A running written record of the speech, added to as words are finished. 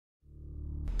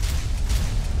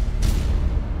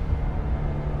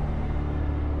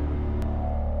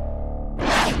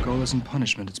goal isn't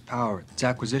punishment, it's power, it's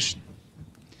acquisition.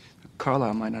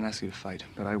 Carlisle might not ask you to fight,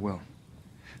 but I will.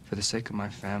 For the sake of my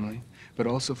family, but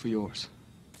also for yours.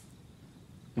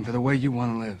 And for the way you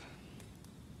want to live.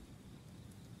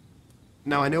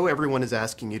 Now, I know everyone is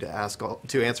asking you to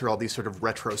answer all these sort of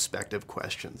retrospective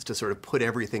questions, to sort of put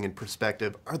everything in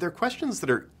perspective. Are there questions that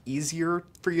are easier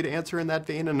for you to answer in that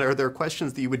vein, and are there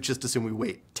questions that you would just assume we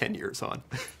wait 10 years on?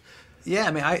 Yeah,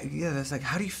 I mean, that's like,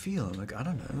 how do you feel? I'm like, I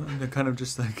don't know. I'm kind of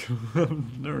just like, I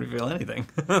don't really feel anything.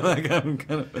 Like, I'm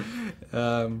kind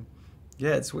of,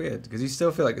 yeah, it's weird, because you still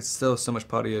feel like it's still so much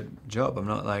part of your job. I'm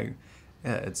not like,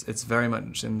 yeah, it's very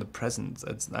much in the present.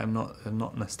 I'm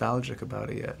not nostalgic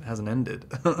about it yet. It hasn't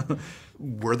ended.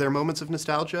 Were there moments of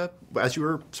nostalgia as you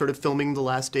were sort of filming the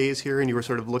last days here and you were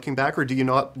sort of looking back, or do you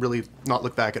not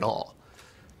look back at all?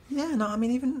 Yeah, no, I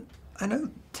mean, even, I know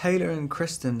Taylor and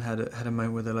Kristen had a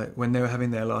moment where they're like, when they were having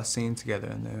their last scene together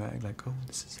and they were like, oh,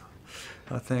 this is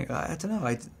our thing. I don't know,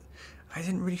 I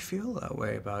didn't really feel that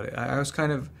way about it. I was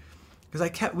kind of,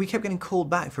 because we kept getting called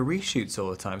back for reshoots all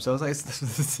the time, so I was like,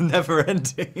 it's never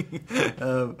ending.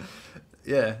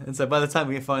 Yeah, and so by the time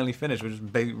we finally finished, we were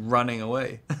just running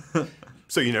away.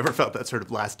 So you never felt that sort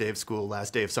of last day of school,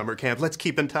 last day of summer camp, let's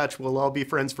keep in touch, we'll all be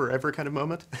friends forever kind of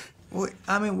moment? Well,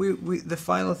 I mean, we the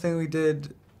final thing we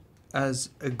did as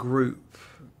a group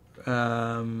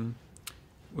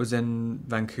was in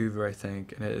Vancouver, I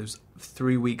think, and it was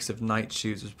 3 weeks of night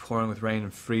shoots. It was pouring with rain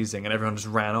and freezing, and everyone just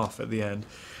ran off at the end,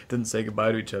 didn't say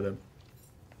goodbye to each other.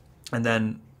 And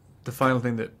then the final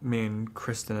thing that me and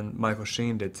Kristen and Michael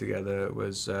Sheen did together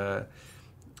was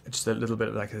just a little bit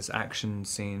of like this action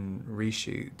scene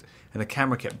reshoot, and the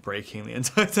camera kept breaking the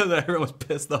entire time. Everyone was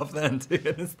pissed off then too.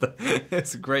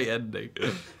 It's a great ending.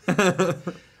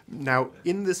 Now,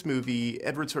 in this movie,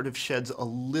 Edward sort of sheds a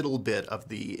little bit of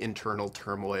the internal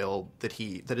turmoil that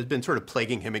has been sort of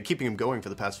plaguing him and keeping him going for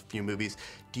the past few movies.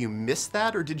 Do you miss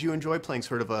that, or did you enjoy playing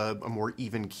sort of a more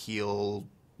even keel,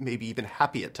 maybe even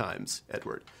happy at times,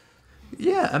 Edward?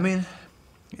 Yeah, I mean,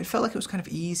 it felt like it was kind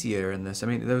of easier in this. I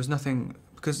mean, there was nothing,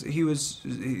 because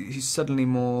he's suddenly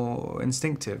more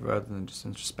instinctive rather than just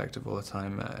introspective all the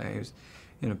time. He was,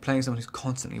 playing someone who's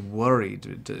constantly worried,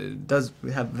 it does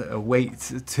have a weight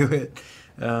to it.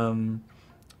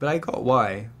 But I got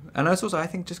why. And also, I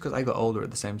think just because I got older at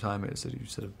the same time, you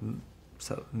sort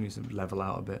of level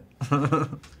out a bit.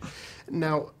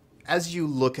 Now, as you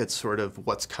look at sort of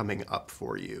what's coming up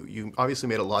for you, you obviously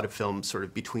made a lot of films sort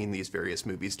of between these various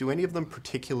movies. Do any of them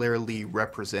particularly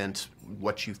represent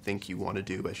what you think you want to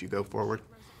do as you go forward?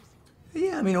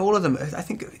 Yeah, I mean, all of them. I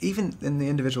think even in the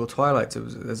individual Twilights,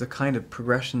 there's a kind of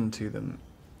progression to them.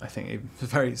 I think a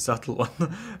very subtle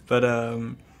one, but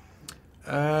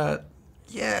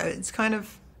yeah, it's kind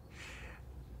of.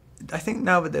 I think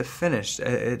now that they're finished,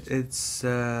 it's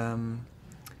good.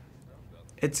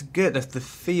 The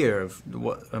fear of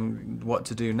what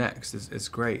to do next is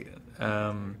great.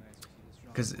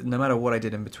 Because no matter what I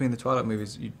did in between the Twilight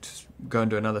movies, you just go and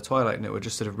do another Twilight, and it would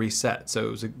just sort of reset. So it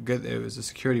was a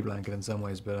security blanket in some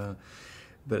ways, but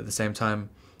at the same time,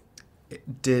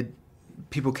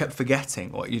 people kept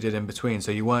forgetting what you did in between.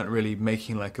 So you weren't really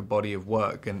making like a body of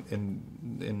work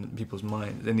in people's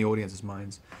minds, in the audience's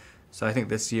minds. So I think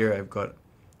this year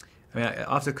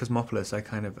after Cosmopolis, I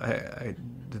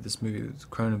did this movie with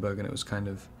Cronenberg, and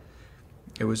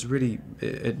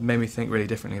it made me think really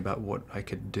differently about what I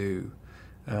could do.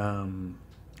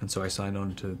 And so I signed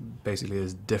on to basically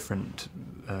as different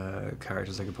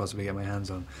characters I could possibly get my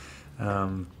hands on,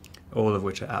 all of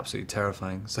which are absolutely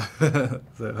terrifying, so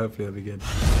hopefully it'll be good.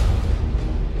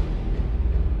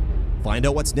 Find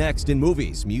out what's next in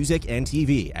movies, music, and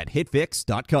TV at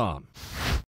hitfix.com.